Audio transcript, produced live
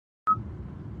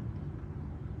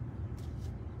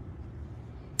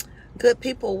Good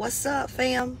people, what's up,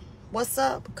 fam? What's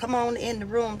up? Come on in the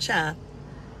room, child.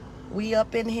 We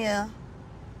up in here,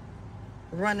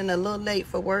 running a little late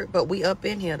for work, but we up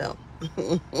in here, though.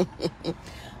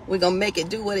 We're going to make it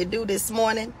do what it do this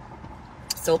morning.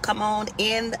 So come on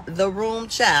in the room,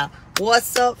 child.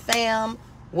 What's up, fam?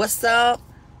 What's up?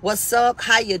 What's up?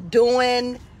 How you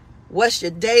doing? What's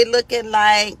your day looking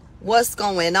like? What's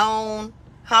going on?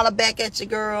 Holler back at your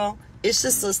girl. It's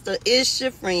your sister. It's your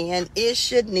friend.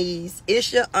 It's your niece.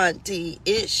 It's your auntie.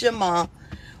 It's your mom.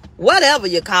 Whatever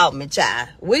you call me, child.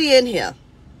 We in here.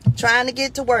 Trying to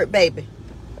get to work, baby.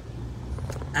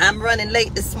 I'm running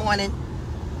late this morning.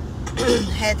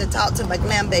 Had to talk to my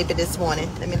glam baby this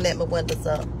morning. Let me let my windows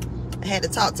up. I had to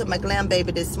talk to my glam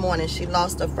baby this morning. She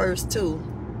lost her first tooth.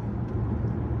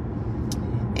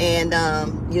 And,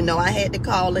 you know, I had to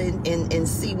call in and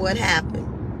see what happened.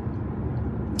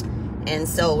 And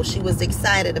so she was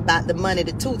excited about the money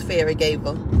the tooth fairy gave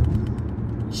her.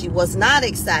 She was not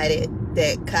excited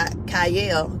that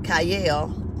Kyle,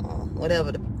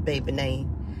 whatever the baby name,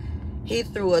 he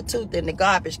threw a tooth in the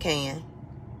garbage can.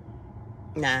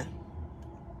 Nah.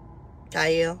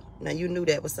 Kyle, now you knew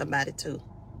that was somebody too.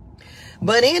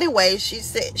 But anyway, she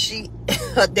said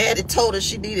her daddy told her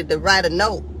she needed to write a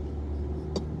note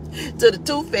to the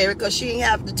tooth fairy because she ain't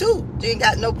have the tooth. She ain't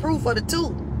got no proof of the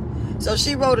tooth. So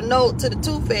she wrote a note to the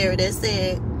tooth fairy that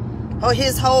said,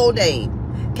 his whole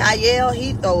name, Kyle,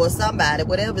 he throw or somebody,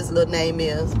 whatever his little name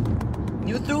is.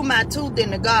 You threw my tooth in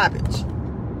the garbage,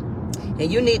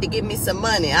 and you need to give me some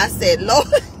money. I said, Lord,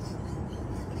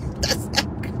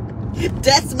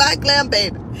 that's my glam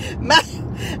baby.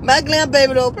 My glam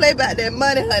baby don't play about that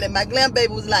money, honey. My glam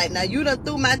baby was like, now you done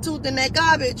threw my tooth in that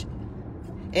garbage,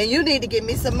 and you need to give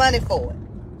me some money for it.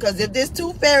 Because if this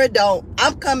tooth fairy don't,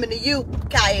 I'm coming to you,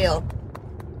 Kyle.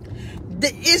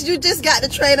 You just got to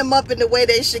train them up in the way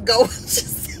they should go.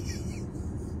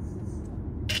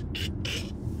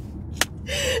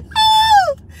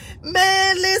 Oh,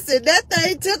 man, listen, that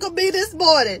thing tickled me this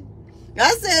morning.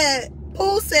 I said,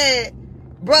 Pooh said,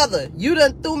 brother, you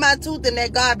done threw my tooth in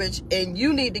that garbage and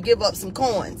you need to give up some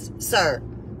coins, sir.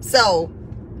 So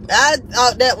I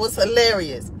thought that was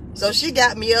hilarious. So she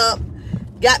got me up,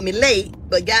 got me late,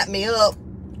 but got me up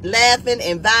laughing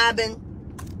and vibing.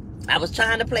 I was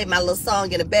trying to play my little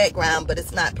song in the background, but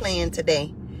it's not playing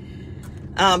today.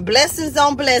 Blessings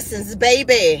on blessings,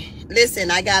 baby.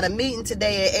 Listen, I got a meeting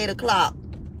today at 8 o'clock.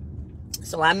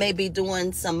 So I may be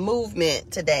doing some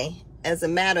movement today. As a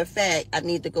matter of fact, I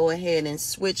need to go ahead and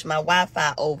switch my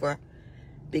Wi-Fi over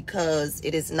because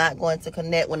it is not going to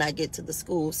connect when I get to the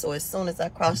school. So as soon as I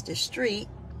cross the street,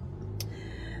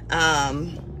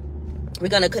 we're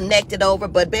going to connect it over.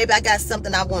 But baby, I got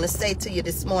something I want to say to you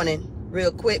this morning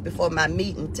real quick before my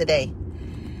meeting today.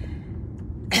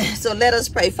 So let us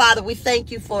pray. Father, we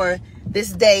thank you for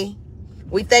this day.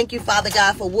 We thank you, Father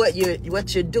God, for what you're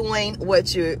doing,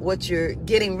 what you're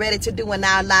getting ready to do in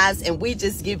our lives, and we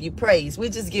just give you praise. We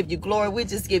just give you glory. We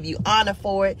just give you honor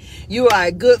for it. You are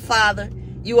a good Father.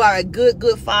 You are a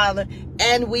good Father,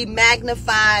 and we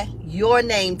magnify your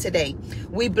name today.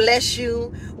 We bless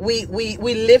you. We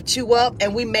lift you up,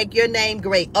 and we make your name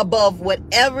great above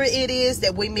whatever it is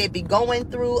that we may be going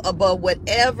through, above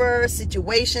whatever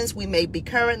situations we may be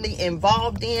currently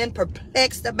involved in,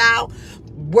 perplexed about,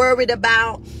 worried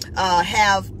about,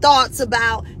 have thoughts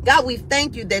about. God, we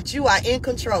thank you that you are in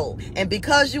control. And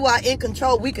because you are in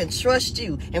control, we can trust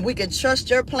you and we can trust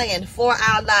your plan for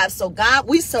our lives. So God,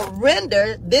 we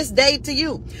surrender this day to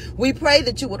you. We pray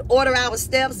that you would order our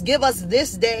steps. Give us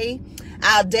this day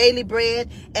our daily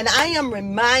bread. And I am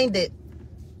reminded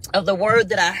of the word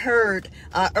that I heard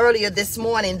earlier this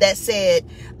morning that said,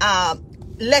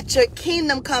 let your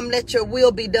kingdom come, let your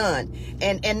will be done.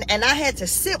 And I had to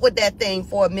sit with that thing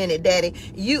for a minute, Daddy.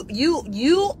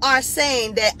 You are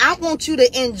saying that I want you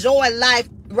to enjoy life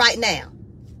right now.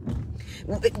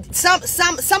 Some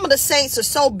of the saints are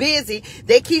so busy,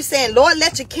 they keep saying, Lord,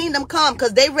 let your kingdom come,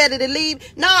 because they ready to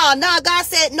leave. No, God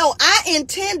said, no, I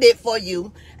intended for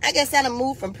you. I guess I done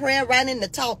moved from prayer right into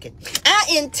talking.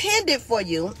 I intended for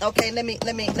you. Okay, let me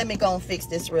go and fix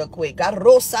this real quick. I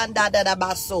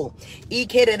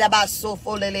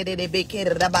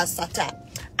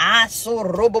so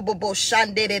robobo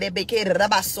shandere de beke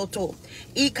rabasoto.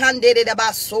 Ikandere de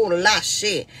baso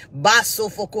lashe. Baso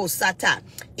foko sata.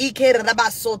 Ike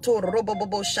rabasoto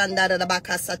robobo shandara de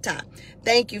bakasata.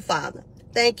 Thank you, Father.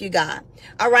 Thank you, God.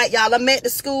 All right, y'all. I'm at the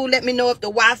school. Let me know if the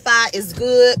Wi-Fi is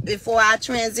good before I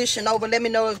transition over. Let me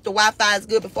know if the Wi-Fi is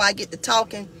good before I get to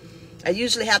talking. I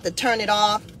usually have to turn it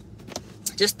off.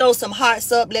 Just throw some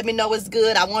hearts up. Let me know it's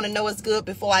good. I want to know it's good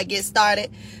before I get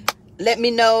started. Let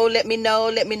me know if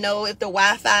the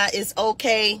Wi-Fi is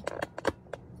okay.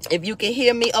 If you can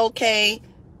hear me okay.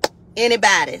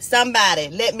 Anybody, somebody,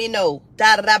 let me know.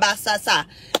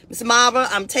 Miss Marva,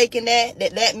 I'm taking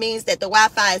that means that the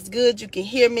Wi-Fi is good. You can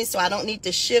hear me, so I don't need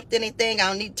to shift anything. I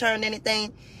don't need to turn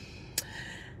anything.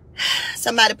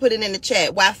 Somebody put it in the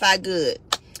chat. Wi-Fi good.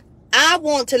 I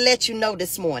want to let you know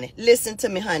this morning. Listen to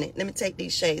me, honey. Let me take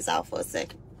these shades off for a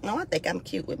second. No, I think I'm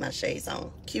cute with my shades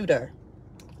on. Cuter.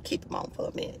 Keep them on for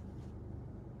a minute.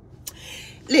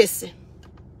 Listen,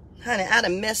 honey, I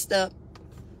done messed up.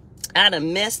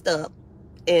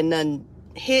 And done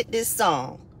hit this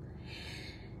song.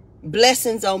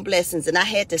 Blessings on blessings. And I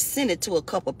had to send it to a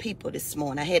couple people this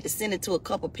morning. I had to send it to a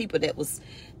couple people that was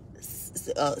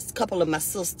a couple of my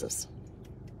sisters.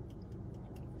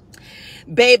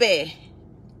 Baby,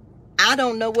 I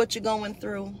don't know what you're going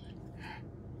through.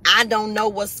 I don't know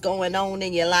what's going on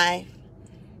in your life.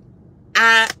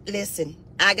 Listen,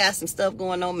 I got some stuff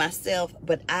going on myself,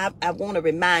 but I want to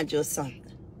remind you of something.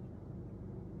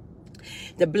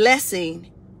 The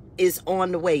blessing is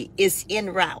on the way. It's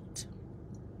en route.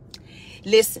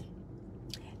 Listen,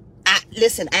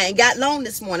 I ain't got long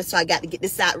this morning, so I got to get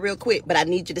this out real quick, but I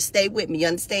need you to stay with me. You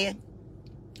understand?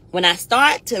 When I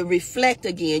start to reflect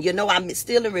again, you know, I'm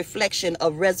still in reflection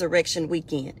of Resurrection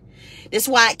Weekend. That's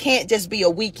why it can't just be a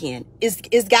weekend.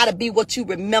 It's got to be what you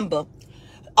remember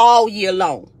all year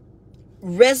long.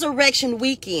 Resurrection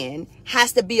Weekend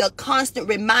has to be a constant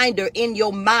reminder in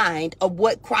your mind of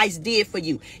what Christ did for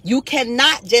you. You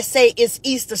cannot just say it's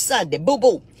Easter Sunday. Boo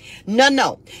boo.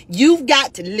 No. You've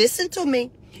got to listen to me.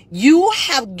 You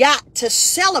have got to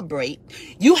celebrate.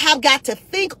 You have got to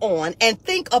think on and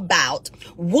think about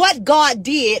what God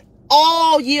did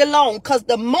all year long. Because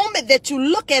the moment that you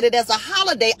look at it as a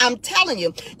holiday, I'm telling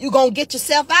you, you're going to get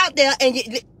yourself out there and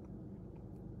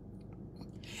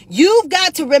you've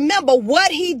got to remember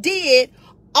what he did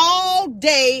all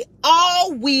day,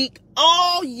 all week,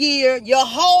 all year, your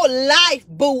whole life,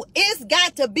 boo. It's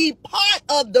got to be part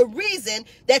of the reason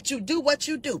that you do what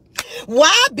you do.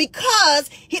 Why? Because,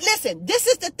 listen, this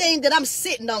is the thing that I'm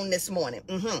sitting on this morning.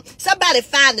 Somebody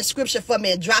find the scripture for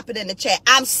me and drop it in the chat.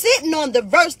 I'm sitting on the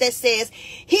verse that says,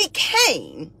 he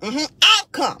came,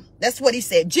 I've come. That's what he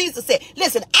said. Jesus said,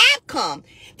 listen, I've come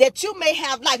that you may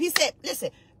have life. He said,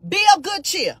 listen, be of good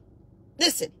cheer.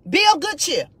 Listen, be of good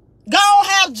cheer. Go on,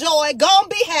 have joy. Go on,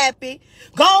 be happy.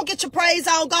 Go on, get your praise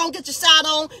on. Go on, get your shout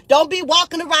on. Don't be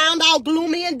walking around all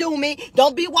gloomy and doomy.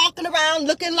 Don't be walking around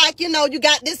looking like, you know, you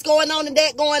got this going on and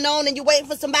that going on and you're waiting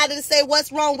for somebody to say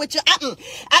what's wrong with you.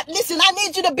 Listen, I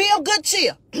need you to be of good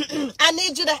cheer. I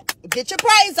need you to get your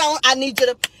praise on. I need you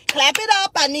to clap it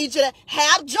up. I need you to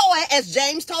have joy, as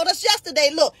James told us yesterday.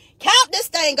 Look, count this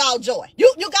thing all joy.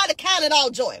 You got to count it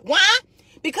all joy. Why?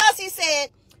 Because he said,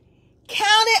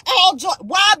 count it all joy.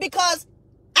 Why? Because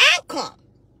I've come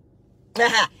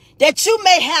that you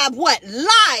may have what?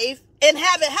 Life, and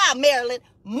have it how, Marilyn?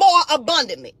 More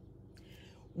abundantly.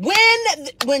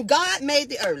 When God made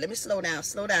the earth, let me slow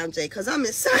down, Jay, because I'm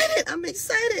excited.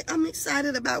 I'm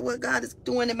excited about what God is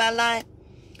doing in my life.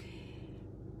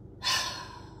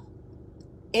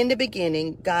 In the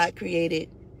beginning, God created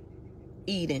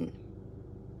Eden.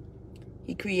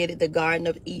 He created the Garden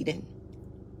of Eden.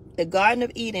 The Garden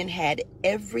of Eden had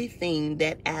everything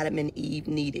that Adam and Eve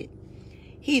needed.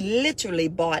 He literally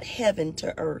brought heaven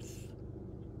to earth.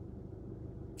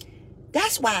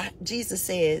 That's why Jesus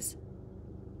says,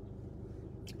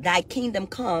 thy kingdom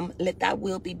come, let thy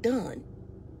will be done.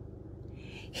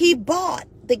 He brought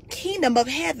the kingdom of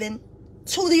heaven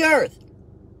to the earth.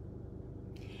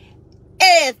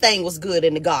 Everything was good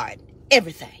in the garden.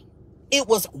 Everything. It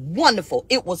was wonderful.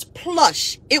 It was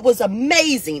plush. It was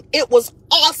amazing. It was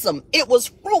awesome. It was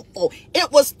fruitful. It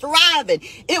was thriving.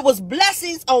 It was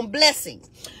blessings on blessings.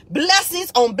 Blessings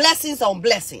on blessings on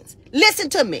blessings. Listen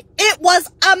to me. It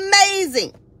was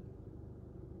amazing.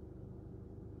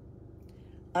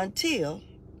 Until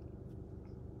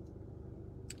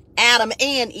Adam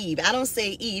and Eve. I don't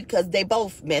say Eve because they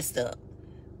both messed up.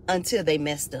 Until they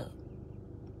messed up.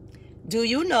 Do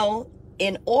you know,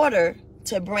 in order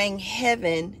to bring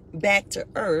heaven back to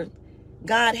earth,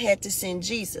 God had to send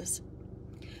Jesus.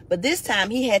 But this time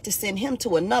he had to send him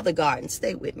to another garden.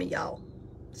 Stay with me, y'all.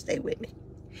 Stay with me.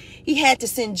 He had to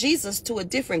send Jesus to a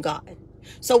different garden.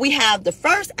 So we have the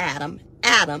first Adam,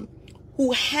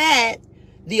 who had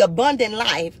the abundant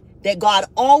life that God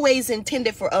always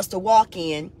intended for us to walk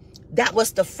in. That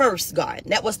was the first garden.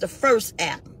 That was the first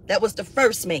Adam. That was the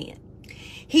first man.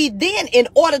 He then, in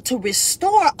order to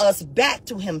restore us back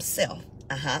to himself,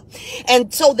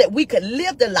 and so that we could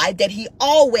live the life that he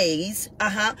always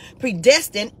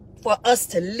predestined for us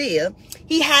to live,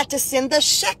 he had to send the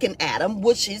second Adam,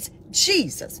 which is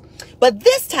Jesus. But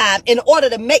this time, in order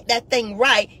to make that thing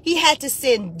right, he had to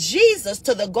send Jesus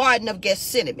to the Garden of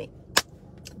Gethsemane.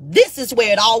 This is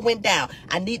where it all went down.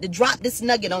 I need to drop this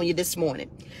nugget on you this morning.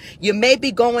 You may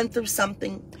be going through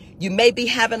something. You may be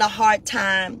having a hard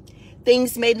time.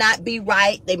 Things may not be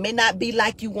right. They may not be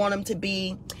like you want them to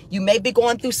be. You may be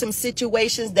going through some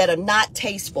situations that are not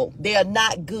tasteful. They are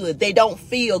not good. They don't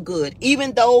feel good.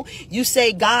 Even though you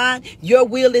say, God, your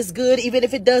will is good. Even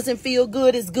if it doesn't feel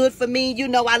good, it's good for me. You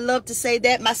know, I love to say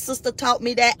that. My sister taught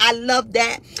me that. I love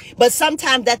that. But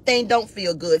sometimes that thing don't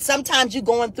feel good. Sometimes you're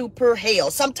going through pure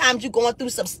hell. Sometimes you're going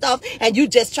through some stuff and you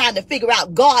just trying to figure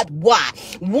out, God, why?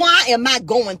 Why am I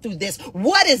going through this?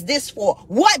 What is this for?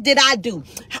 What did I do?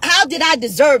 How did I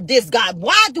deserve this, God?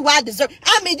 Why do I deserve?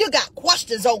 I mean, you got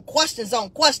questions on questions on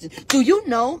questions. Do you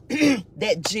know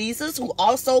that Jesus, who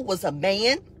also was a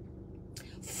man,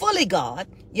 fully God,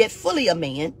 yet fully a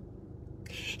man,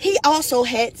 he also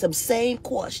had some same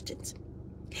questions.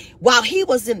 While he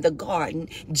was in the garden,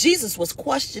 Jesus was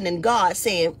questioning God,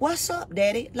 saying, what's up,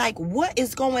 Daddy? Like, what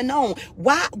is going on?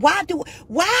 Why do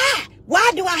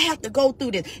I have to go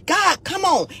through this? God, come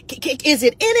on. Is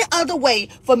it any other way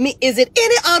for me? Is it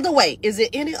any other way? Is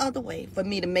it any other way for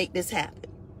me to make this happen?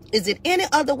 Is it any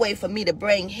other way for me to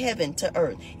bring heaven to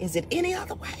earth? Is it any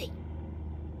other way?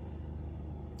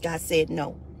 God said,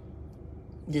 no,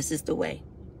 this is the way.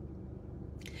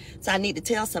 So I need to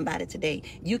tell somebody today,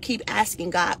 you keep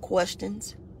asking God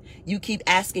questions. You keep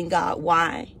asking God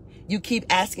why. You keep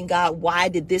asking God, why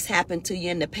did this happen to you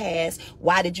in the past?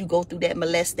 Why did you go through that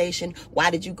molestation? Why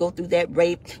did you go through that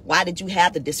rape? Why did you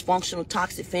have the dysfunctional,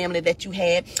 toxic family that you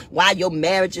had? Why your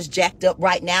marriage is jacked up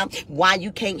right now? Why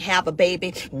you can't have a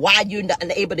baby? Why you're not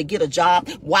able to get a job?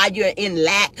 Why you're in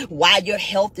lack? Why your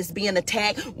health is being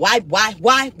attacked? Why, God?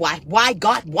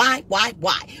 Why?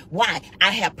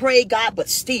 I have prayed, God, but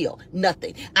still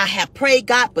nothing. I have prayed,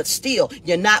 God, but still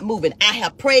you're not moving. I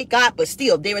have prayed, God, but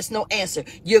still there is no answer.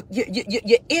 You're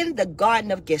in the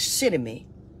Garden of Gethsemane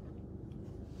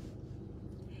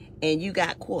and you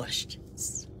got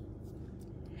questions.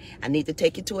 I need to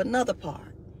take you to another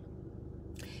part.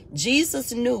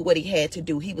 Jesus knew what he had to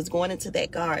do. He was going into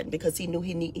that garden because he knew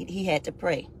he had to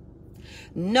pray.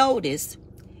 Notice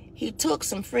he took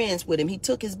some friends with him. He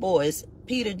took his boys,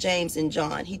 Peter, James, and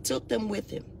John. He took them with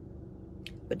him,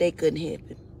 but they couldn't help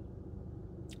him.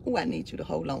 Oh, I need you to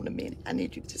hold on a minute. I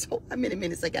need you to just hold. How many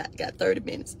minutes I got? I got 30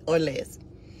 minutes or less.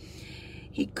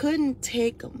 He couldn't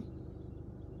take them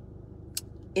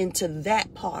into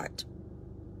that part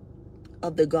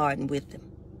of the garden with him.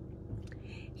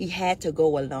 He had to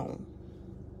go alone.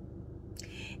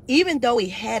 Even though he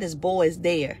had his boys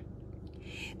there,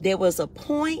 there was a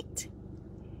point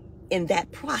in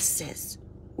that process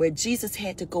where Jesus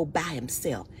had to go by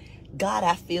himself. God,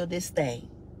 I feel this thing.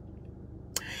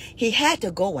 He had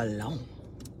to go alone.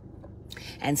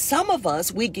 And some of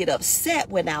us, we get upset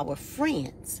when our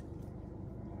friends,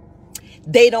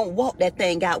 they don't walk that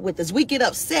thing out with us. We get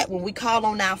upset when we call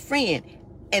on our friend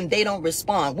and they don't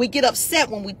respond. We get upset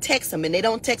when we text them and they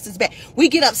don't text us back. We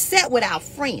get upset with our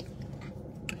friend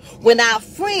when our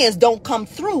friends don't come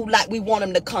through like we want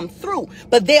them to come through.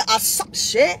 But there are some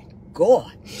shit.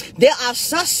 God, there are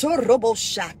some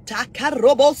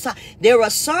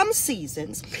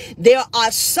seasons, there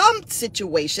are some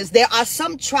situations, there are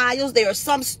some trials, there are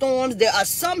some storms, there are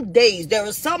some days, there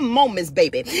are some moments,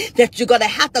 baby, that you're gonna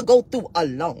have to go through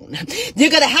alone. You're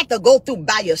gonna have to go through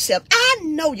by yourself. I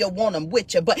know you want them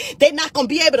with you, but they're not gonna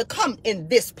be able to come in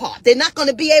this part. They're not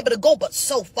gonna be able to go but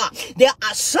so far. There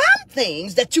are some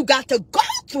things that you got to go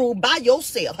through by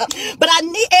yourself. But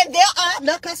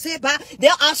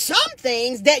there are some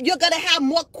things that you're going to have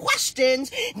more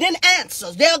questions than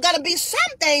answers. There are going to be some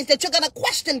things that you're going to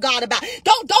question God about.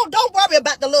 Don't worry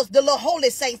about the little holy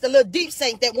saints, the little deep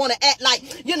saints that want to act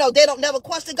like, you know, they don't never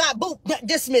question God. Boo,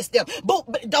 dismiss them. Boo,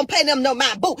 don't pay them no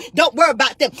mind. Boo, don't worry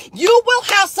about them. You will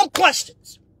have some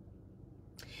questions.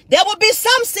 There will be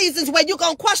some seasons where you're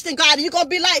going to question God and you're going to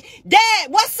be like, Dad,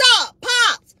 what's up?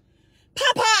 Pops,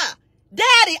 Papa,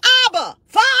 Daddy, Abba,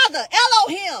 Father,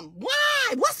 Elohim.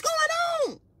 Why? What's going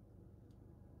on?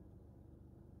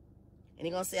 And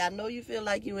he's going to say, I know you feel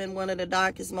like you're in one of the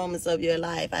darkest moments of your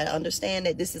life. I understand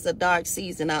that this is a dark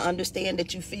season. I understand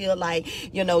that you feel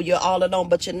like, you know, you're all alone,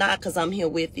 but you're not, because I'm here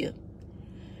with you.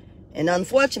 And the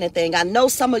unfortunate thing, I know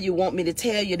some of you want me to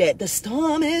tell you that the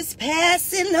storm is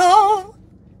passing over.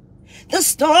 The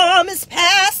storm is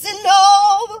passing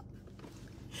over.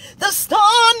 The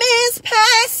storm is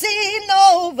passing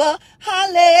over.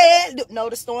 Hallelujah. No,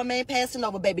 the storm ain't passing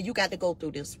over, baby. You got to go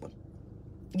through this one.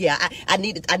 Yeah, I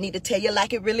need to tell you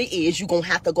like it really is. You're going to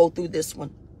have to go through this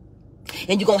one.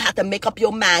 And you're going to have to make up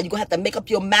your mind. You're going to have to make up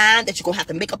your mind that you're going to have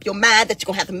to make up your mind that you're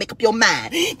going to have to make up your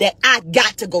mind that I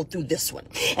got to go through this one.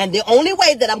 And the only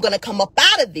way that I'm going to come up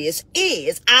out of this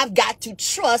is I've got to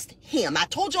trust him. I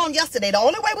told you on yesterday, the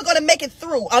only way we're going to make it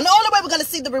through, and the only way we're going to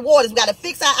see the reward is we got to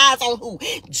fix our eyes on who?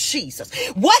 Jesus.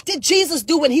 What did Jesus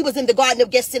do when he was in the Garden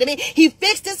of Gethsemane? He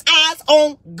fixed his eyes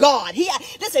on God. He had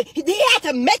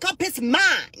to make up his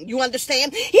mind. You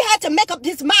understand? He had to make up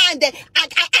his mind that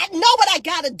I know what I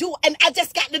got to do, and I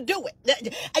just got to do it.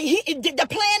 The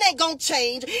plan ain't going to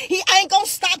change. He ain't going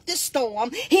to stop this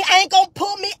storm. He ain't going to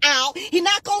pull me out. He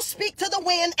not going to speak to the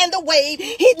wind and the wave.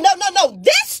 No.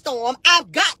 This storm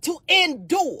I've got to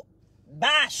endure.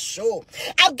 By sure.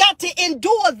 I've got to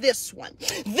endure this one.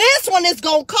 This one is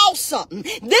going to cost something.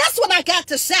 This one I got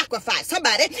to sacrifice.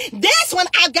 Somebody. This one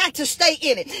I got to stay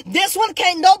in it. This one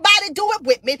can't nobody do it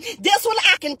with me. This one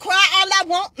I can cry all I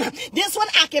want. This one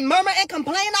I can murmur and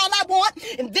complain all I want.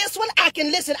 And this one I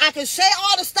can listen. I can say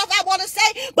all the stuff I want to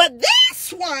say. But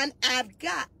this one I've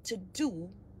got to do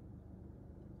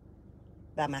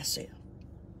by myself.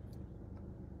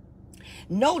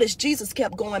 Notice Jesus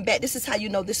kept going back. This is how you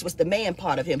know this was the man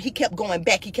part of him. He kept going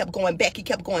back. He kept going back. He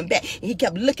kept going back. And he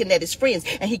kept looking at his friends.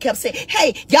 And he kept saying,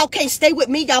 hey, y'all can't stay with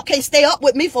me. Y'all can't stay up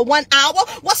with me for 1 hour.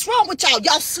 What's wrong with y'all?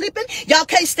 Y'all sleeping? Y'all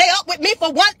can't stay up with me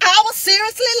for 1 hour?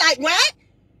 Seriously? Like what?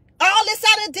 All this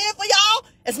I done did for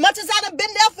y'all? As much as I done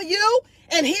been there for you?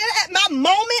 And here at my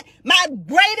moment, my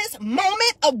greatest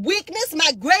moment of weakness,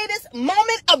 my greatest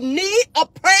moment of need,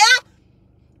 of prayer,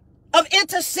 of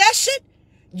intercession,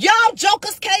 y'all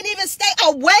jokers can't even stay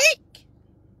awake.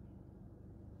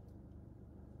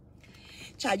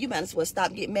 Child, you might as well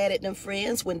stop getting mad at them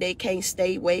friends when they can't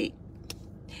stay awake.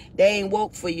 They ain't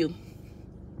woke for you.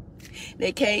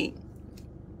 They can't.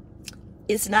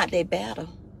 It's not their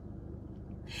battle.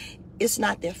 It's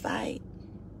not their fight.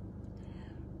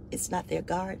 It's not their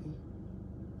garden.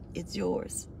 It's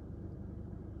yours.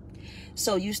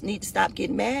 So you need to stop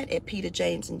getting mad at Peter,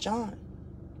 James, and John.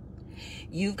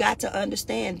 You've got to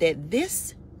understand that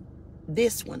this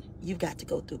one, you've got to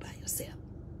go through by yourself.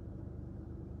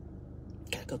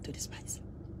 You got to go through this by yourself.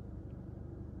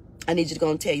 I need you to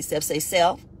go and tell yourself, say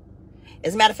self.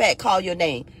 As a matter of fact, call your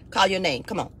name. Call your name.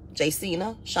 Come on.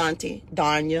 Jacinna, Shanti,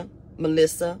 Darnia,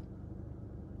 Melissa,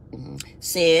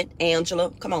 Sid,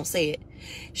 Angela. Come on, say it.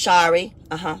 Shari.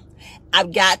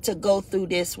 I've got to go through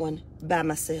this one by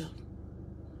myself.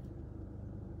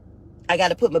 I got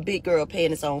to put my big girl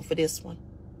panties on for this one.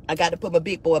 I got to put my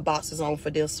big boy boxes on for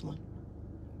this one.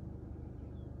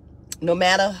 No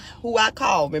matter who I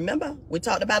call. Remember, we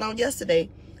talked about on yesterday,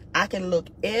 I can look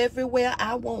everywhere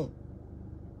I want.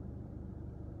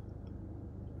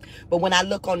 But when I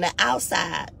look on the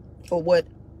outside for what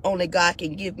only God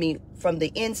can give me from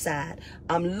the inside,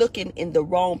 I'm looking in the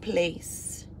wrong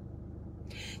place.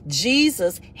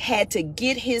 Jesus had to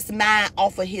get his mind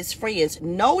off of his friends.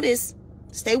 Notice,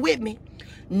 stay with me.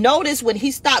 Notice when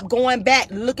he stopped going back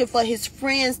looking for his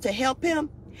friends to help him,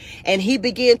 and he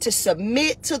began to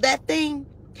submit to that thing,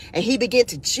 and he began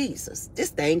to, Jesus, this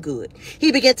thing good.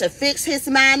 He began to fix his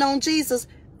mind on Jesus.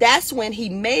 That's when he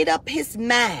made up his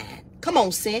mind. Come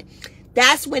on, Sid.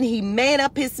 That's when he made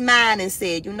up his mind and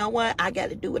said, you know what? I got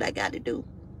to do what I got to do.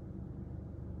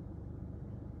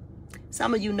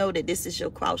 Some of you know that this is your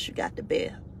cross you got to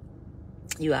bear.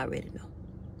 You already know.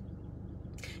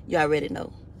 You already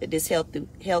know that this health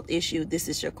issue, this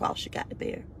is your cross you got to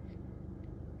bear.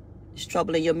 There's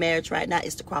trouble in your marriage right now.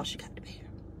 It's the cross you got to bear.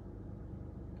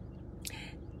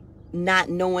 Not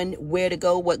knowing where to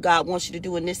go, what God wants you to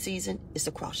do in this season, it's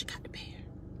the cross you got to bear.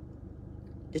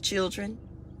 The children,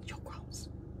 your cross.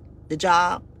 The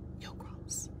job, your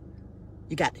cross.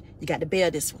 You got to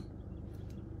bear this one.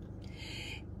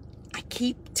 I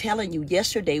keep telling you,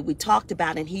 yesterday we talked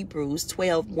about in Hebrews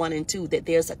 12, 1 and 2, that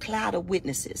there's a cloud of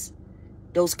witnesses.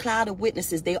 Those cloud of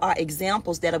witnesses, they are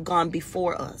examples that have gone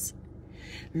before us.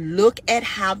 Look at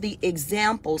how the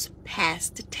examples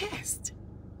passed the test.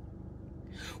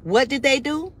 What did they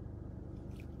do?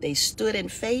 They stood in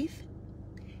faith.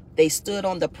 They stood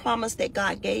on the promise that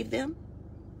God gave them.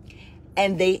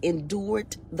 And they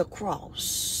endured the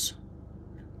cross.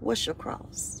 What's your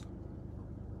cross?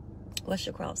 What's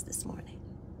your cross this morning?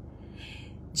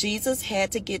 Jesus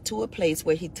had to get to a place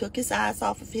where he took his eyes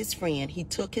off of his friend. He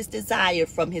took his desire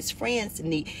from his friends to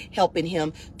need helping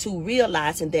him to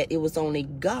realizing that it was only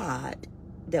God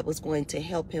that was going to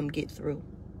help him get through.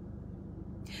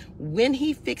 When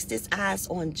he fixed his eyes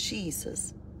on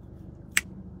Jesus,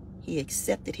 he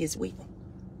accepted his will.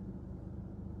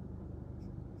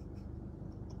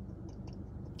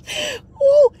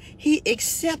 Ooh, he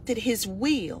accepted his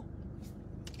will.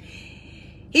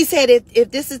 He said,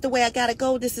 if this is the way I got to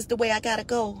go, this is the way I got to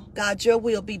go. God, your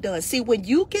will be done. See, when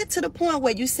you get to the point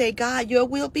where you say, God, your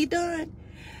will be done,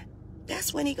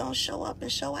 that's when he going to show up and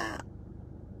show out.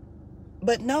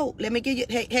 But no, let me give you,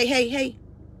 hey.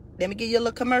 Let me give you a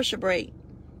little commercial break.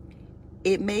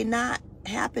 It may not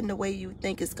happen the way you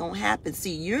think it's going to happen.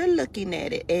 See, you're looking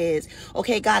at it as,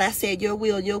 okay, God, I said your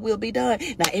will be done.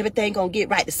 Now everything going to get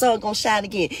right. The sun going to shine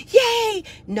again. Yay!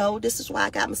 No, this is why I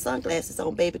got my sunglasses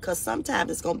on, baby, because sometimes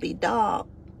it's going to be dark.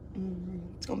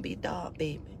 It's going to be dark,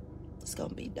 baby. It's going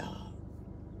to be dark.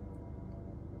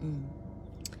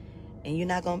 And you're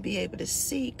not going to be able to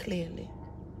see clearly.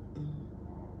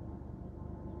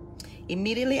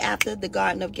 Immediately after the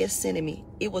Garden of Gethsemane,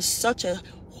 it was such a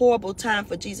horrible time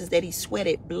for Jesus that he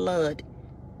sweated blood.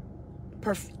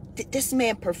 This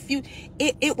man perfused.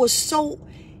 It was so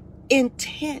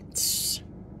intense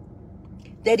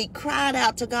that he cried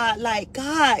out to God like,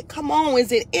 God, come on,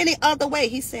 is it any other way?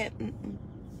 He said,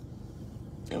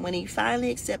 And when he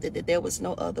finally accepted that there was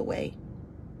no other way,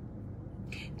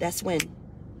 that's when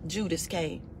Judas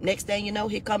came. Next thing you know,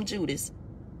 here come Judas.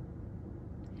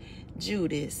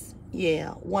 Judas, yeah,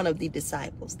 one of the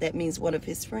disciples. That means one of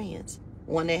his friends.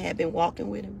 One that had been walking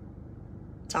with him,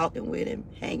 talking with him,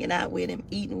 hanging out with him,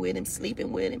 eating with him,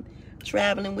 sleeping with him,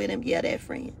 traveling with him. Yeah, that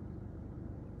friend.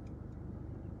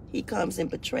 He comes and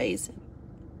betrays him.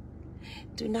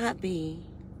 Do not be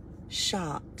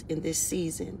shocked in this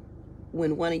season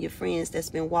when one of your friends that's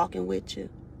been walking with you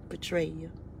betray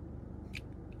you.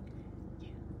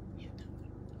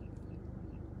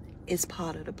 It's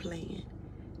part of the plan.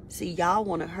 See, y'all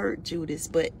want to hurt Judas,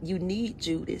 but you need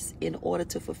Judas in order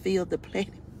to fulfill the plan.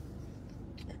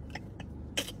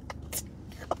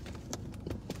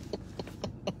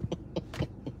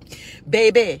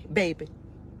 Baby.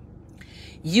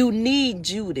 You need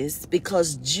Judas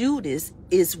because Judas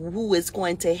is who is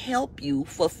going to help you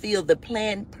fulfill the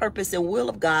plan, purpose, and will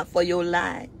of God for your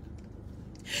life.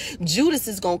 Judas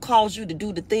is going to cause you to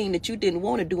do the thing that you didn't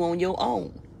want to do on your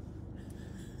own.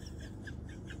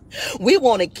 We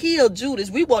want to kill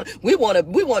Judas. We want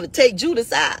to take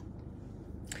Judas out.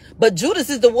 But Judas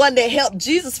is the one that helped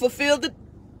Jesus fulfill the.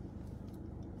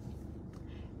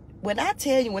 When I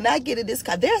tell you, when I get in this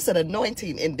car, there's an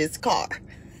anointing in this car.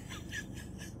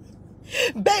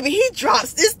 Baby, he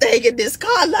drops this thing in this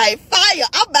car like fire.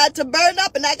 I'm about to burn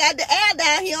up and I got the air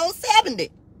down here on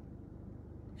 70.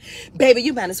 Baby,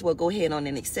 you might as well go ahead on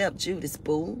and accept Judas,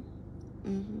 boo.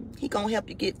 He gonna help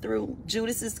you get through.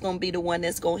 Judas is gonna be the one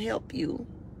that's gonna help you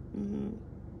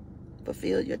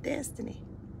fulfill your destiny.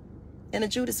 And a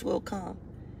Judas will come.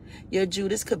 Your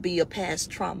Judas could be a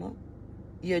past trauma.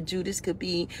 Your Judas could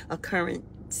be a current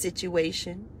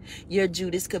situation. Your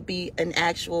Judas could be an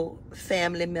actual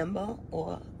family member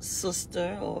or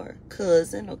sister or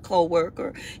cousin or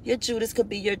co-worker. Your Judas could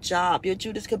be your job. Your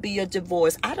Judas could be your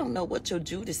divorce. I don't know what your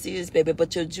Judas is, baby,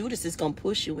 but your Judas is gonna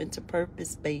push you into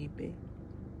purpose, baby.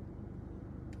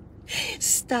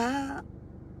 Stop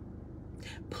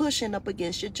pushing up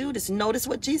against your Judas. Notice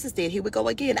what Jesus did. Here we go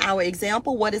again. Our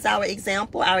example. What is our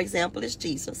example? Our example is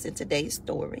Jesus in today's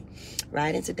story,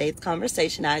 right? In today's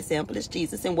conversation, our example is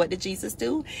Jesus. And what did Jesus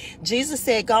do? Jesus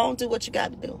said, go on, do what you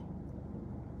got to do.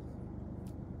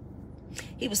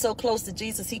 He was so close to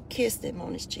Jesus, he kissed him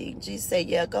on his cheek. Jesus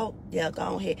said, go on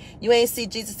ahead. You ain't see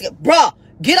Jesus say, bruh,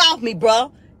 get off me,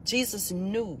 bruh. Jesus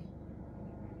knew.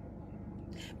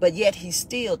 But yet he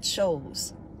still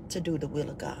chose to do the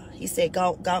will of God. He said,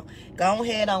 go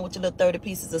ahead on with your little 30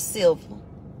 pieces of silver.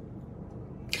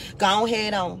 Go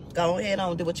ahead on,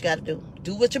 do what you got to do.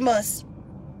 Do what you must.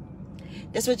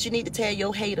 That's what you need to tell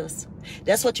your haters.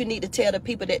 That's what you need to tell the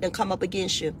people that done come up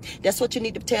against you. That's what you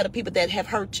need to tell the people that have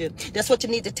hurt you. That's what you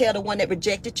need to tell the one that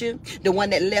rejected you, the one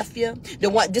that left you,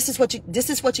 the one. This is what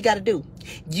you got to do.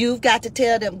 You've got to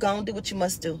tell them, go and do what you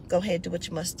must do. Go ahead, do what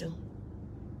you must do.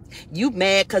 You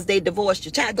mad because they divorced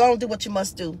you. Child, go and do what you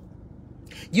must do.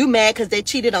 You mad because they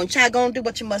cheated on you. Child, go and do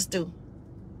what you must do.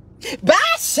 But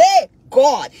I said,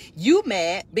 God, you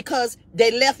mad because they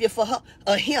left you for her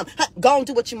or him. Go and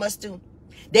do what you must do.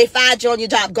 They fired you on your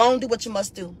job. Go and do what you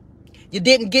must do. You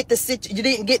didn't get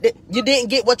you didn't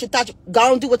get what you thought.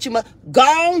 Go and do what you must.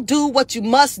 Go and do what you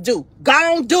must do.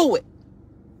 Go and do it.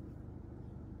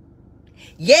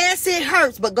 Yes, it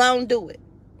hurts, but go and do it.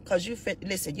 Because you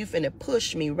finna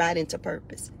push me right into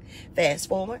purpose. Fast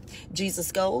forward. Jesus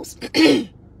goes.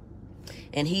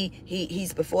 And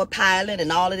he's before Pilate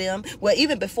and all of them. Well,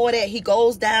 even before that, he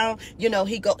goes down, you know,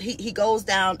 he goes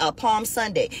down Palm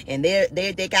Sunday, and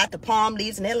they got the palm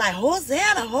leaves, and they're like,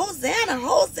 Hosanna, Hosanna,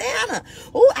 Hosanna.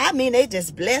 Oh, I mean, they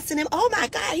just blessing him. Oh my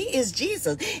God, he is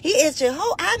Jesus. He is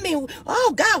Jehovah. I mean,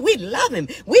 oh God, we love him.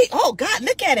 Oh God,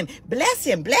 look at him. Bless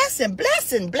him, bless him,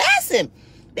 bless him, bless him.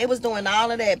 They was doing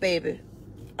all of that, baby,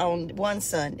 on one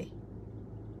Sunday.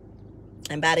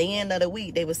 And by the end of the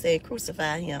week, they were saying,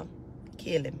 crucify him.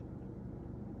 Kill him.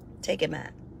 Take him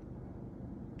out.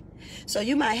 So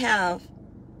you might have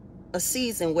a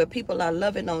season where people are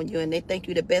loving on you, and they think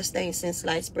you the best thing since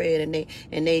sliced bread, and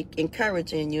they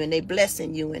encouraging you, and they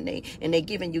blessing you, and they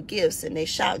giving you gifts, and they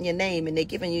shouting your name, and they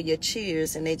giving you your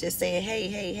cheers, and they just saying, hey,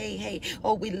 hey, hey, hey,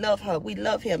 oh, we love her, we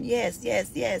love him. Yes,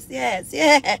 yes, yes, yes,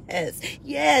 yes,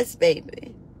 yes,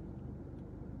 baby.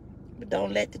 But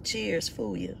don't let the cheers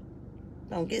fool you.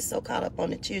 Don't get so caught up on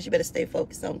the cheers. You better stay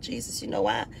focused on Jesus. You know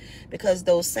why? Because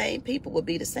those same people will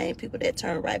be the same people that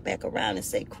turn right back around and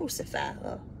say, crucify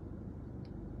her.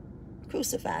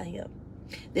 Crucify him.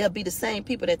 They'll be the same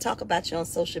people that talk about you on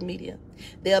social media.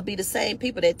 They'll be the same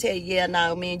people that tell you, yeah,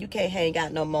 no, man, you can't hang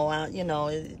out no more. You know,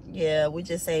 yeah, we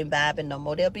just ain't vibing no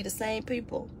more. They'll be the same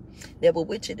people that were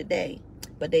with you today,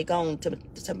 but they gone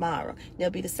tomorrow. They'll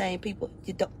be the same people.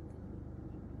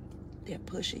 They're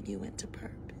pushing you into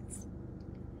purpose.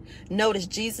 Notice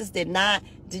Jesus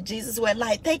Jesus went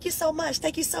like, thank you so much,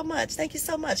 thank you so much, thank you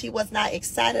so much. He was not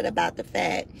excited about the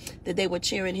fact that they were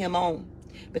cheering him on,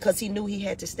 because he knew he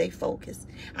had to stay focused.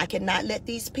 I cannot let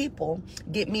these people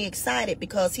get me excited,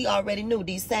 because he already knew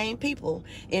these same people,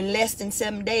 in less than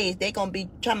 7 days, they're going to be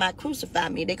trying to crucify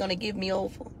me. They're going to give me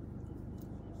over.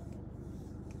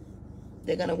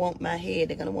 They're going to want my head.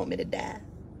 They're going to want me to die.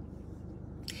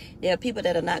 There are people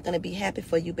that are not going to be happy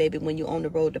for you, baby, when you're on the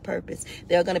road to purpose.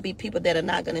 There are going to be people that are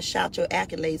not going to shout your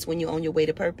accolades when you're on your way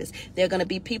to purpose. There are going to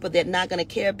be people that are not going to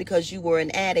care because you were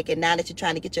an addict, and now that you're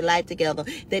trying to get your life together,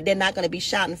 they're not going to be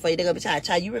shouting for you. They're going to be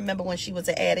child, you remember when she was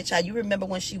an addict? Child, you remember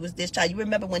when she was this? Child, you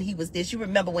remember when he was this? You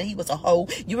remember when he was a hoe?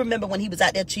 You remember when he was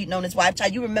out there cheating on his wife?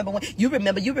 Child, you remember when? You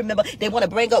remember. They want to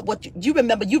bring up what you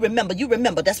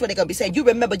remember. That's what they're going to be saying. You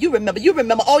remember.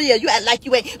 Oh, yeah, you act like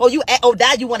you ain't. Oh,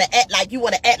 now you want to act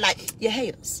like your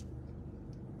haters.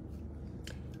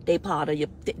 They part of your,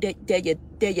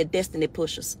 they're your destiny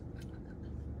pushers.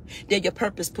 They're your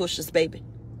purpose pushers, baby.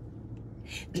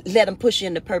 Let them push you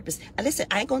into purpose. And listen,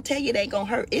 I ain't gonna tell you it ain't gonna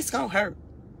hurt. It's gonna hurt,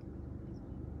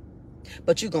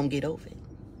 but you're gonna get over it.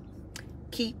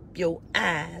 Keep your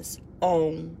eyes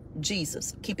on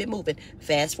Jesus. Keep it moving.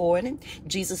 Fast forwarding.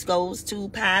 Jesus goes to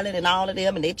Pilate and all of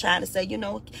them, and they trying to say, you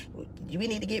know, we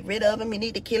need to get rid of him. We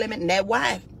need to kill him. And that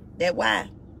wife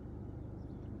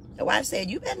said,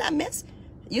 you better not mess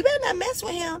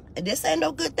with him. And this ain't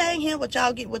no good thing here. What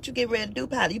you get ready to do,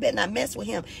 Pilate. You better not mess with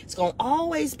him. It's gonna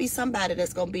always be somebody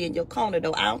that's gonna be in your corner,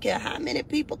 though. I don't care how many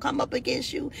people come up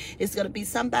against you. It's gonna be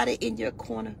somebody in your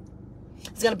corner.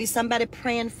 It's going to be somebody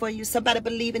praying for you, somebody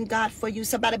believing God for you,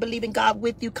 somebody believing God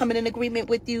with you, coming in agreement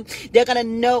with you. They're going to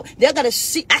know, they're going to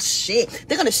see,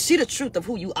 they're going to see the truth of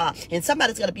who you are. And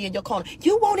somebody's going to be in your corner.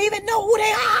 You won't even know who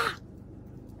they are.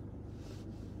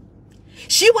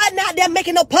 She wasn't out there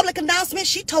making no public announcement.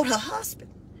 She told her husband.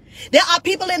 There are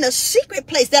people in a secret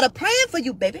place that are praying for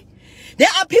you, baby. There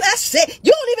are people that say,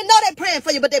 you don't even know they're praying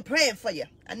for you, but they're praying for you.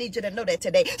 I need you to know that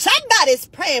today. Somebody's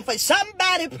praying for you.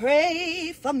 Somebody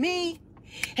pray for me.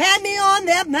 Had me on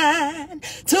their mind.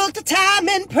 Took the time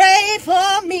and prayed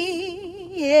for me.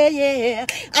 Yeah, yeah.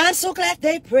 I'm so glad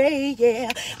they prayed, yeah.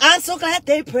 I'm so glad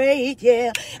they prayed,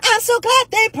 yeah. I'm so glad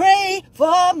they prayed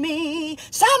for me.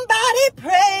 Somebody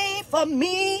pray for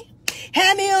me.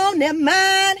 Had me on their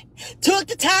mind. Took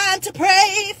the time to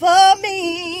pray for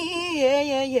me. Yeah,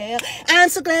 yeah, yeah. I'm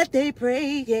so glad they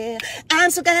prayed, yeah.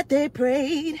 I'm so glad they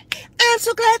prayed. I'm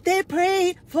so glad they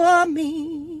prayed for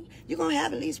me. You're going to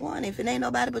have at least one. If it ain't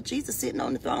nobody but Jesus sitting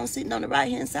on the throne, sitting on the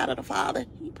right-hand side of the Father,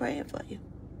 he praying for you.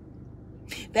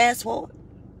 Fast forward.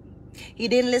 He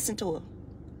didn't listen to her.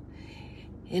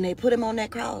 And they put him on that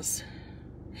cross.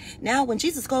 Now, when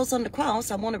Jesus goes on the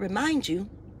cross, I want to remind you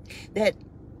that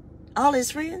all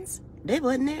his friends, they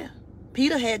wasn't there.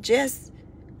 Peter had just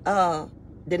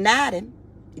denied him.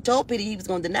 He told Peter he was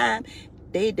going to deny him.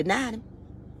 They denied him.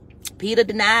 Peter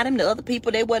denied him. The other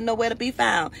people, they wasn't nowhere to be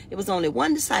found. It was only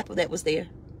one disciple that was there.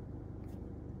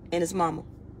 And his mama.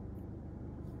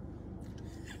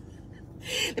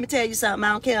 Let me tell you something.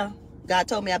 I don't care. God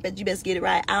told me, I bet you best get it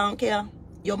right. I don't care.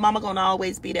 Your mama gonna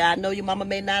always be there. I know your mama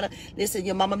may not have, listen,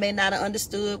 your mama may not have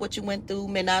understood what you went through,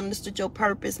 may not understood your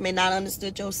purpose, may not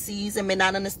understood your season, may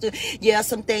not understood, yeah,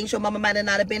 some things your mama might have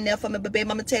not have been there for me, but babe,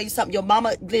 I'm gonna tell you something. Your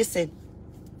mama, listen,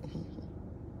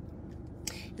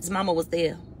 His mama was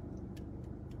there.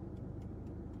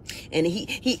 And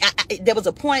there was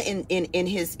a point in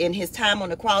his time on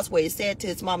the cross where he said to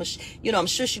his mama, you know, I'm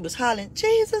sure she was hollering,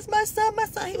 Jesus, my son, my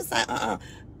son. He was like,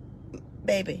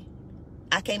 baby,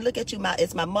 I can't look at you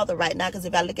as my mother right now, because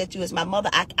if I look at you as my mother,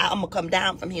 I'm going to come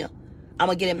down from here. I'm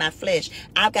going to get in my flesh.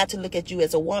 I've got to look at you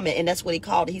as a woman. And that's what he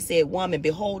called it. He said, woman,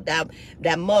 behold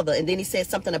that mother. And then he said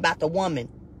something about the woman.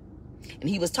 And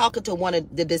he was talking to one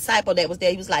of the disciples that was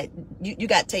there. He was like, you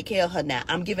got to take care of her now.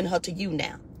 I'm giving her to you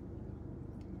now.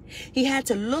 He had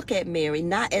to look at Mary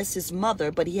not as his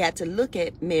mother, but he had to look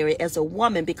at Mary as a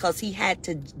woman, because he had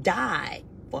to die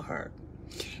for her.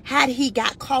 Had he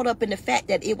got caught up in the fact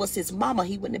that it was his mama,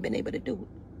 he wouldn't have been able to do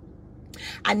it.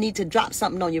 I need to drop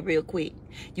something on you real quick.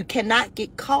 You cannot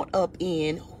get caught up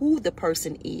in who the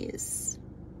person is.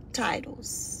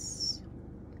 Titles.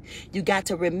 You got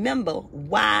to remember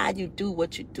why you do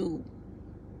what you do.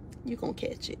 You're going to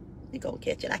catch it. You're going to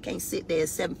catch it. I can't sit there at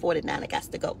 7:49. I got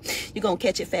to go. You're going to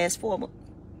catch it fast forward.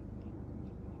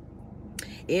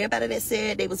 Everybody that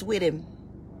said they was with him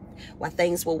while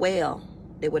things were well,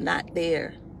 they were not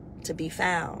there to be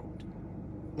found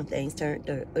when things turned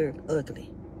ugly,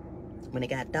 when it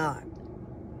got dark.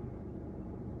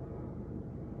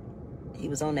 He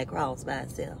was on that cross by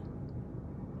himself.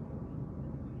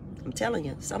 I'm telling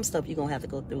you, some stuff you're going to have to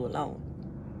go through alone.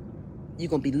 You're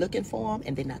going to be looking for them,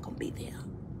 and they're not going to be there.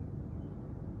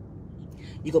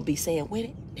 You're going to be saying with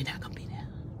it, they're not going to be there.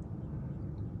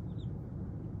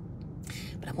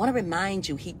 But I want to remind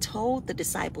you, he told the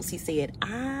disciples, he said,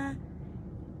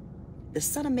 the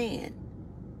Son of Man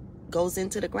goes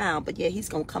into the ground, but yeah, he's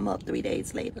going to come up 3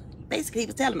 days later. Basically, he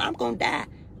was telling them, I'm going to die,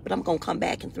 but I'm going to come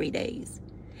back in 3 days.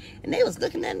 And they was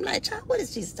looking at him like, child, what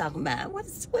is Jesus talking about? What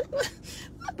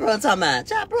bro talking about?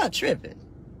 Child, bro tripping.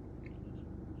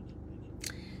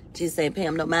 Jesus ain't paying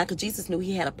him no mind, because Jesus knew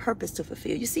he had a purpose to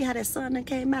fulfill. You see how that son that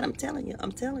came out? I'm telling you.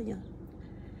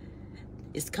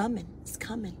 It's coming. It's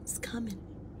coming. It's coming.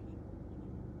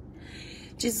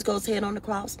 Jesus goes head on the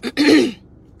cross.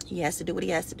 He has to do what he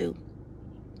has to do.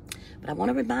 But I want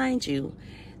to remind you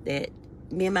that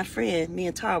me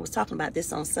and Tara was talking about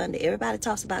this on Sunday. Everybody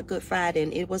talks about Good Friday,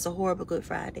 and it was a horrible Good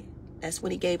Friday. That's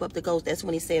when he gave up the ghost. That's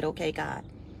when he said, okay, God,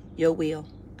 your will,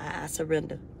 I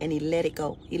surrender. And he let it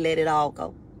go. He let it all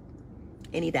go.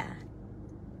 And he died.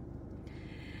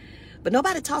 But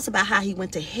nobody talks about how he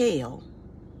went to hell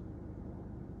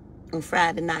on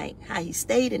Friday night, how he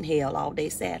stayed in hell all day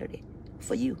Saturday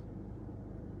for you.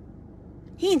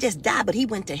 He didn't just die, but he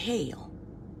went to hell.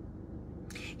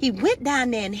 He went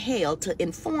down there in hell to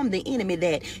inform the enemy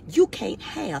that you can't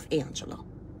have Angela.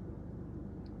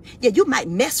 Yeah, you might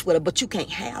mess with her, but you can't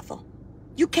have her.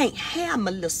 You can't have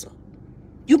Melissa.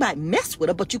 You might mess with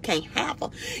her, but you can't have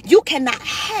her. You cannot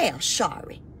have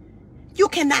Shari. You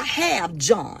cannot have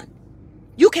John.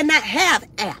 You cannot have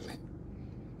Alan.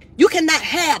 You cannot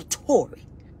have Tori.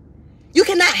 You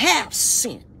cannot have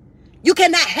sin. You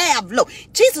cannot have Lo.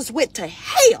 Jesus went to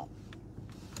hell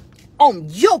on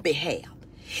your behalf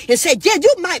and said, yeah,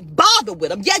 you might bother with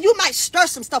them. Yeah, you might stir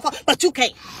some stuff up, but you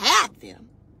can't have them.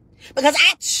 Because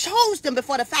I chose them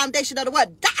before the foundation of the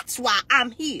world. That's why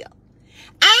I'm here.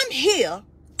 I'm here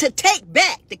to take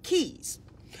back the keys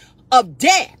of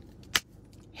death,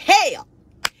 hell,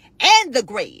 and the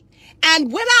grave.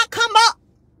 And when I come up,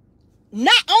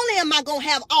 not only am I going to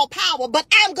have all power, but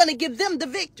I'm going to give them the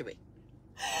victory.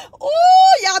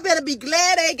 Oh, y'all better be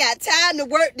glad I ain't got time to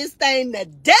work this thing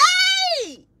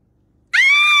today.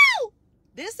 Oh!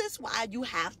 This is why you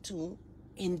have to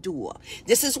endure.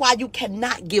 This is why you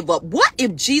cannot give up. What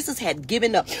if Jesus had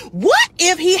given up? What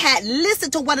if he had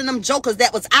listened to one of them jokers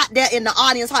that was out there in the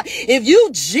audience? If you,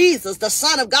 Jesus, the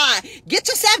Son of God, get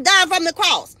yourself down from the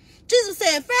cross. Jesus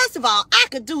said, first of all, I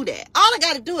could do that. All I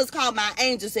got to do is call my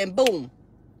angels and boom,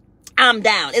 I'm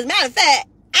down. As a matter of fact,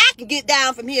 I can get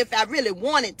down from here if I really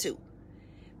wanted to.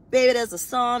 Baby, there's a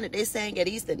song that they sang at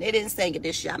Easter. They didn't sing it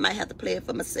this year. I might have to play it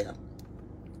for myself.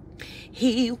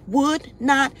 He would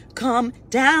not come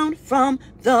down from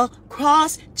the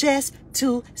cross just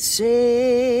to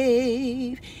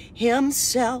save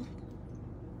himself,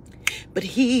 but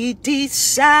he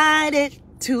decided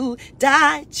to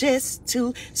die just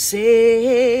to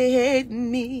save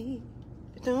me.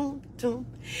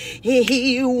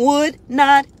 He would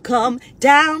not come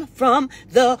down from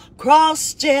the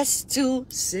cross just to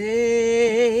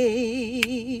save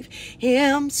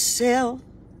himself.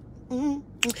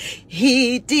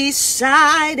 He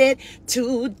decided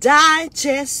to die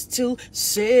just to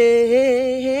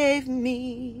save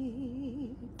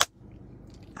me.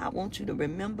 I want you to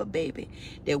remember, baby,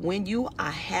 that when you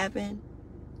are having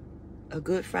a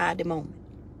Good Friday moment,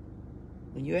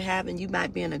 When you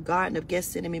might be in a Garden of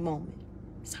Gethsemane moment.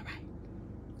 It's all right.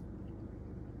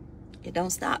 It don't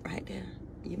stop right there.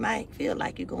 You might feel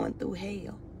like you're going through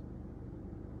hell.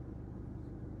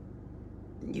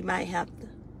 You might have to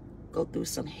go through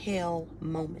some hell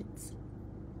moments.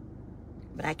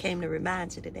 But I came to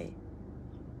remind you today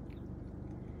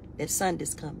that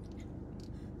Sunday's coming.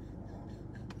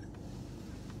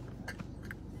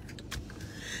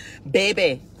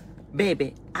 Baby,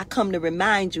 I come to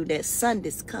remind you that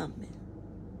Sunday's coming.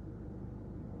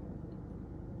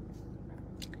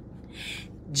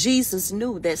 Jesus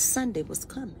knew that Sunday was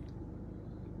coming.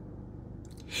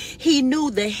 He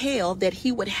knew the hell that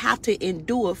he would have to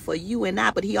endure for you and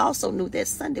I, but he also knew that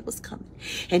Sunday was coming.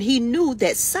 And he knew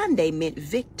that Sunday meant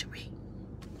victory.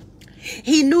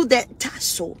 He knew that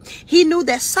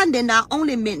Sunday not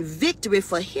only meant victory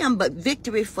for him, but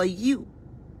victory for you.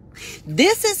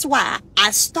 This is why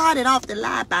I started off the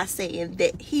live by saying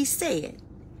that he said,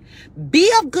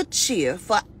 be of good cheer,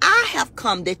 for I have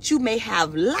come that you may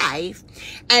have life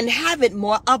and have it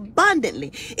more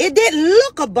abundantly. It didn't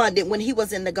look abundant when he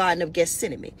was in the Garden of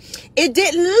Gethsemane. It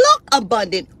didn't look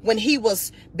abundant when he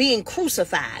was being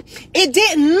crucified. It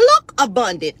didn't look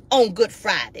abundant on Good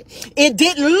Friday. It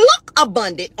didn't look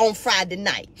abundant on Friday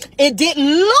night. It didn't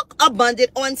look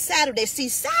abundant on Saturday. See,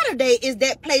 Saturday is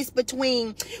that place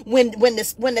between when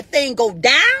the thing go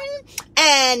down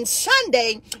and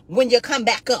Sunday when you come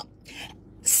back up.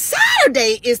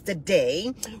 Saturday is the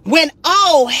day when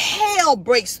all hell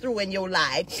breaks through in your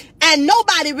life and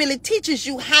nobody really teaches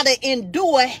you how to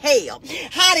endure hell,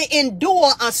 how to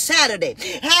endure a Saturday,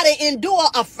 how to endure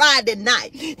a Friday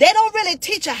night. They don't really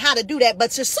teach you how to do that,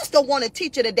 but your sister want to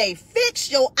teach you today. Fix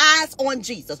your eyes on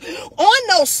Jesus. On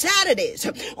those Saturdays,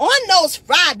 on those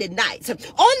Friday nights,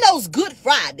 on those Good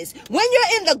Fridays, when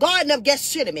you're in the Garden of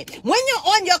Gethsemane, when you're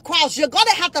on your cross, you're going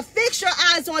to have to fix your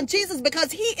eyes on Jesus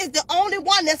because he is the only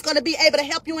one that's going to be able to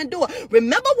help you endure.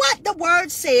 Remember what the word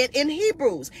said in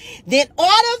Hebrews. In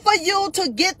order for you to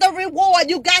get the reward,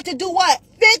 you got to do what?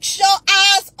 Fix your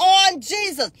eyes on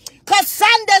Jesus. Because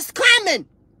Sunday's coming.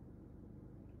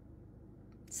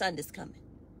 Sunday's coming.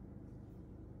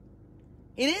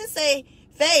 He didn't say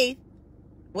faith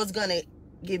was going to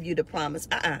give you the promise.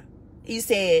 He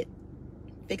said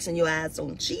fixing your eyes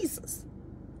on Jesus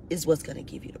is what's going to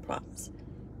give you the promise.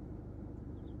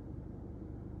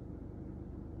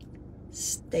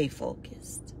 Stay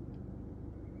focused.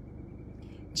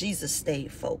 Jesus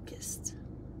stayed focused.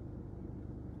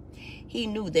 He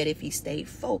knew that if he stayed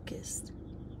focused,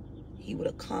 he would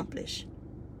accomplish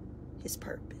his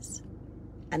purpose.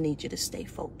 I need you to stay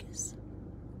focused.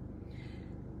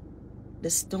 The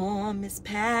storm is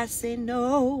passing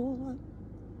over.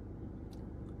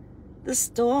 The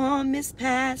storm is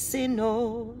passing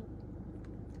over.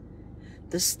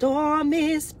 The storm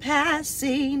is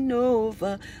passing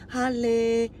over.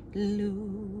 Hallelujah.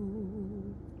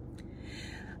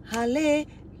 Hallelujah.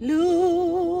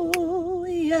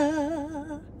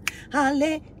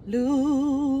 Hallelujah.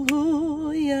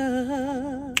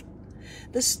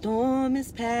 The storm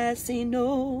is passing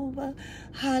over.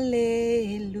 Hallelujah.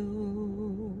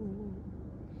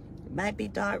 It might be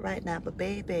dark right now, but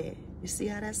baby, you see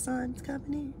how that sun's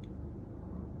coming in?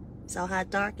 Saw how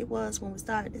dark it was when we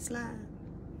started this live?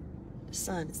 The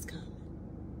sun is coming.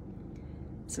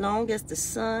 As long as the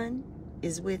sun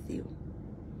is with you,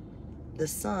 the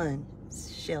sun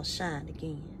shall shine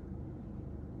again.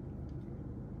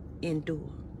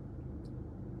 Endure.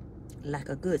 Like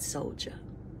a good soldier.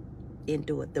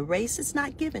 Endure. The race is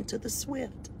not given to the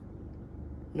swift,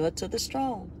 nor to the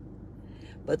strong,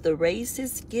 but the race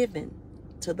is given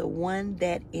to the one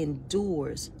that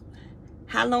endures.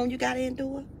 How long you got to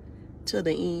endure? To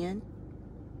the end.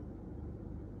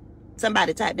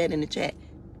 Somebody type that in the chat.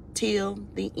 Till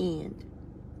the end.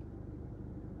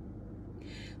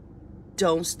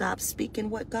 Don't stop speaking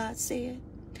what God said.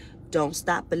 Don't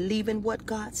stop believing what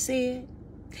God said.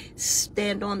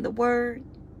 Stand on the word.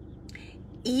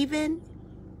 Even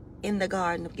in the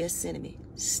Garden of Gethsemane,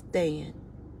 stand.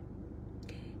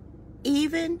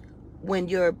 Even when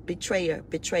your betrayer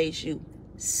betrays you,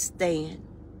 stand.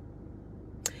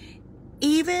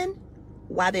 Even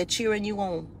while they're cheering you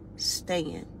on,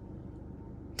 stand.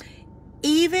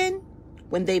 Even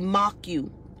when they mock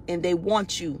you and they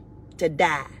want you to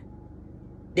die,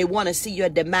 they want to see your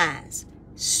demise,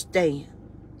 stand.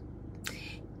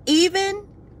 Even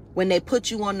when they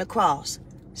put you on the cross,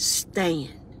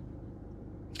 stand.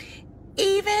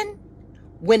 Even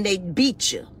when they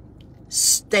beat you,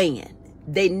 stand.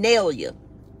 They nail you,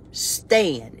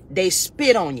 stand. They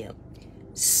spit on you,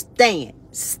 stand.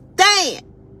 Stand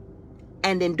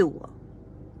and endure.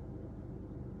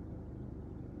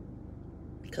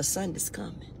 because Sunday's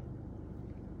coming.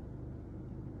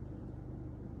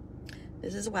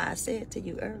 This is why I said to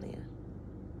you earlier,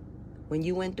 when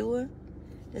you endure,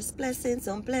 there's blessings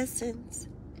on blessings.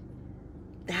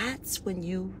 That's when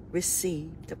you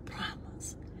receive the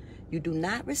promise. You do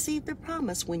not receive the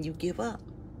promise when you give up.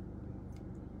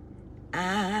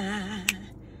 I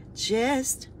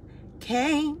just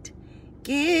can't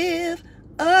give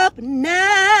up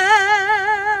now.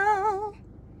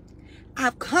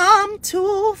 I've come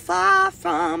too far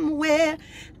from where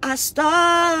I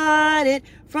started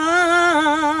from.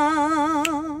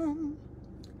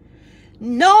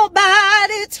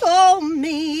 Nobody told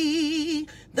me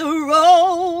the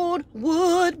road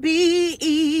would be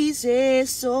easy,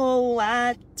 so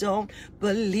I don't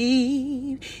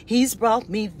believe he's brought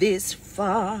me this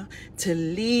far to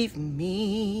leave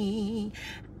me.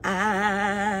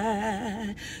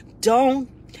 I don't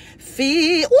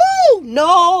feel,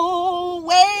 no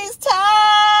waste time.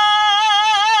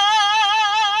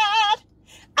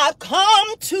 I've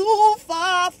come too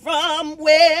far from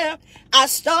where I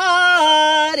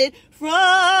started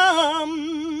from.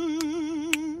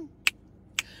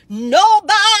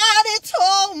 Nobody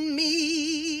told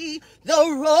me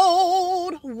the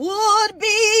road would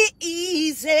be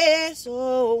easy,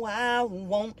 so I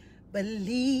won't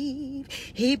believe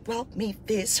he brought me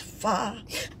this far.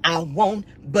 I won't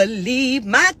believe,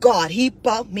 my God, he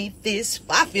brought me this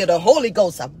far. I feel the Holy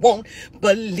Ghost. I won't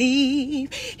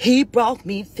believe he brought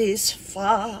me this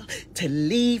far to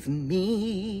leave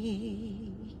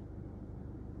me.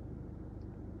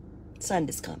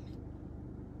 Sunday's coming.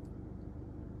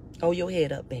 Hold your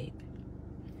head up, baby.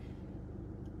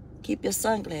 Keep your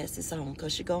sunglasses on,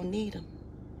 because you're going to need them.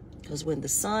 Because when the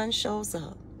sun shows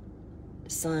up, the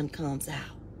sun comes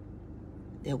out.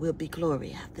 There will be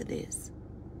glory after this.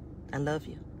 I love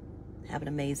you. Have an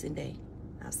amazing day.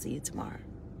 I'll see you tomorrow.